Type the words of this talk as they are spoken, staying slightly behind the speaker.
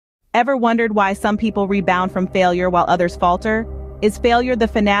Ever wondered why some people rebound from failure while others falter? Is failure the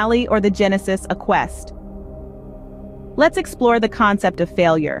finale or the genesis, a quest? Let's explore the concept of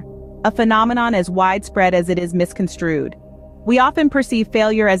failure, a phenomenon as widespread as it is misconstrued. We often perceive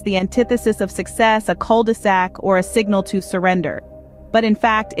failure as the antithesis of success, a cul-de-sac, or a signal to surrender. But in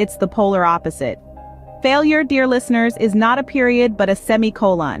fact, it's the polar opposite. Failure, dear listeners, is not a period but a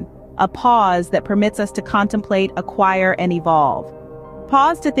semicolon, a pause that permits us to contemplate, acquire, and evolve.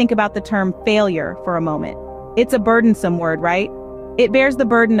 Pause to think about the term failure for a moment. It's a burdensome word, right? It bears the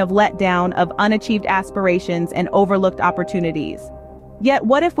burden of letdown, of unachieved aspirations, and overlooked opportunities. Yet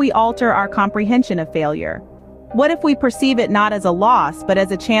what if we alter our comprehension of failure? What if we perceive it not as a loss, but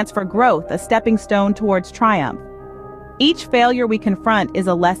as a chance for growth, a stepping stone towards triumph? Each failure we confront is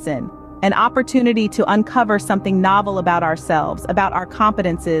a lesson, an opportunity to uncover something novel about ourselves, about our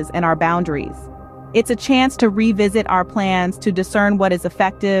competences and our boundaries. It's a chance to revisit our plans, to discern what is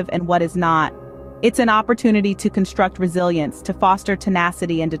effective and what is not. It's an opportunity to construct resilience, to foster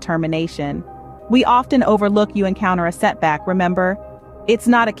tenacity and determination. We often overlook you encounter a setback, remember? It's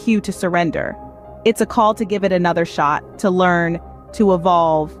not a cue to surrender. It's a call to give it another shot, to learn, to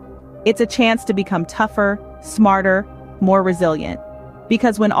evolve. It's a chance to become tougher, smarter, more resilient.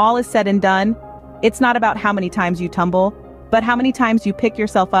 Because when all is said and done, it's not about how many times you tumble, but how many times you pick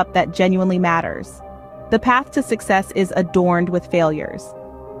yourself up that genuinely matters. The path to success is adorned with failures.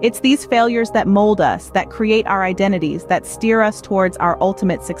 It's these failures that mold us, that create our identities, that steer us towards our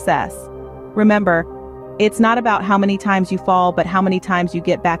ultimate success. Remember, it's not about how many times you fall, but how many times you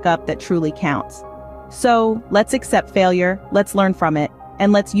get back up that truly counts. So, let's accept failure, let's learn from it,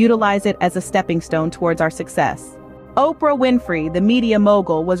 and let's utilize it as a stepping stone towards our success. Oprah Winfrey, the media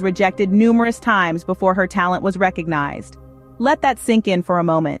mogul, was rejected numerous times before her talent was recognized. Let that sink in for a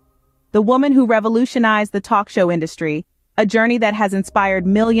moment. The woman who revolutionized the talk show industry, a journey that has inspired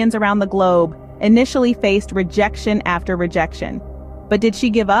millions around the globe, initially faced rejection after rejection. But did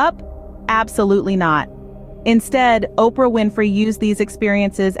she give up? Absolutely not. Instead, Oprah Winfrey used these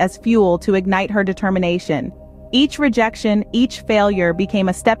experiences as fuel to ignite her determination. Each rejection, each failure became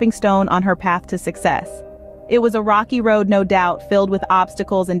a stepping stone on her path to success. It was a rocky road, no doubt, filled with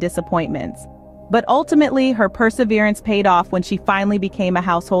obstacles and disappointments. But ultimately, her perseverance paid off when she finally became a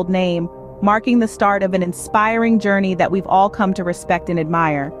household name, marking the start of an inspiring journey that we've all come to respect and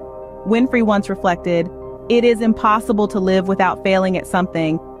admire. Winfrey once reflected, "It is impossible to live without failing at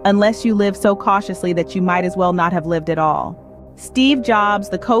something, unless you live so cautiously that you might as well not have lived at all." Steve Jobs,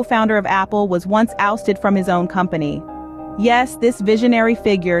 the co-founder of Apple, was once ousted from his own company. Yes, this visionary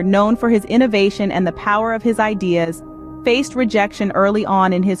figure, known for his innovation and the power of his ideas, faced rejection early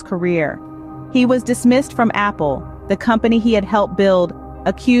on in his career. He was dismissed from Apple, the company he had helped build,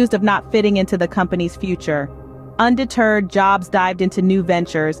 accused of not fitting into the company's future. Undeterred, Jobs dived into new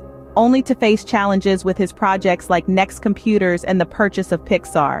ventures, only to face challenges with his projects like Next Computers and the purchase of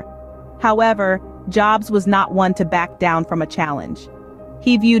Pixar. However, Jobs was not one to back down from a challenge.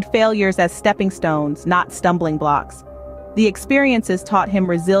 He viewed failures as stepping stones, not stumbling blocks. The experiences taught him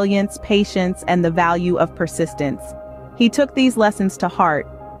resilience, patience, and the value of persistence. He took these lessons to heart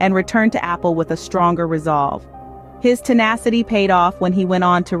and returned to Apple with a stronger resolve. His tenacity paid off when he went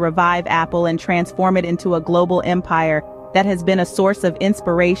on to revive Apple and transform it into a global empire that has been a source of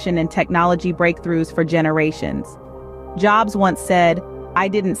inspiration and technology breakthroughs for generations. Jobs once said, "I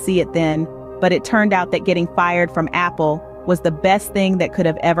didn't see it then, but it turned out that getting fired from Apple was the best thing that could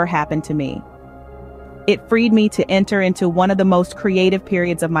have ever happened to me. It freed me to enter into one of the most creative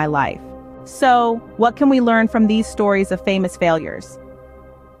periods of my life." So, what can we learn from these stories of famous failures?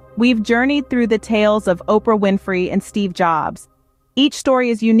 We've journeyed through the tales of Oprah Winfrey and Steve Jobs. Each story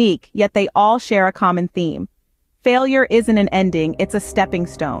is unique, yet they all share a common theme. Failure isn't an ending, it's a stepping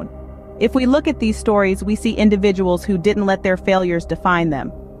stone. If we look at these stories, we see individuals who didn't let their failures define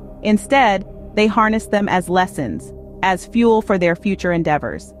them. Instead, they harnessed them as lessons, as fuel for their future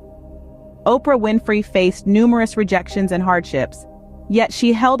endeavors. Oprah Winfrey faced numerous rejections and hardships, yet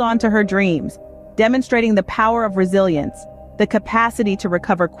she held on to her dreams, demonstrating the power of resilience, the capacity to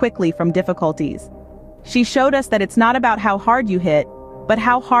recover quickly from difficulties. She showed us that it's not about how hard you hit, but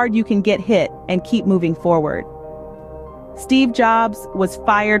how hard you can get hit and keep moving forward. Steve Jobs was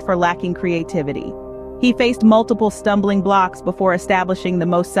fired for lacking creativity. He faced multiple stumbling blocks before establishing the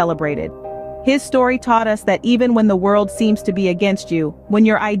most celebrated. His story taught us that even when the world seems to be against you, when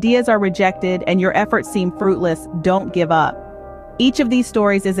your ideas are rejected and your efforts seem fruitless, don't give up. Each of these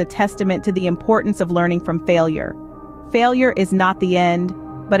stories is a testament to the importance of learning from failure. Failure is not the end,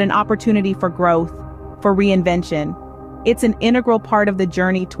 but an opportunity for growth, for reinvention. It's an integral part of the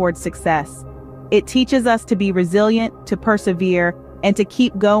journey towards success. It teaches us to be resilient, to persevere, and to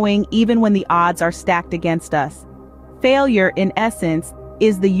keep going even when the odds are stacked against us. Failure, in essence,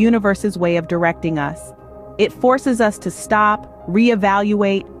 is the universe's way of directing us. It forces us to stop,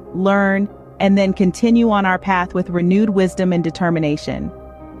 reevaluate, learn, and then continue on our path with renewed wisdom and determination.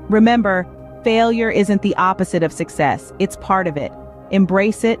 Remember, failure isn't the opposite of success, it's part of it.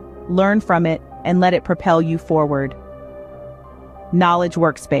 Embrace it, learn from it, and let it propel you forward. Knowledge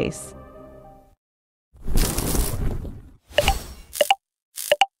Workspace.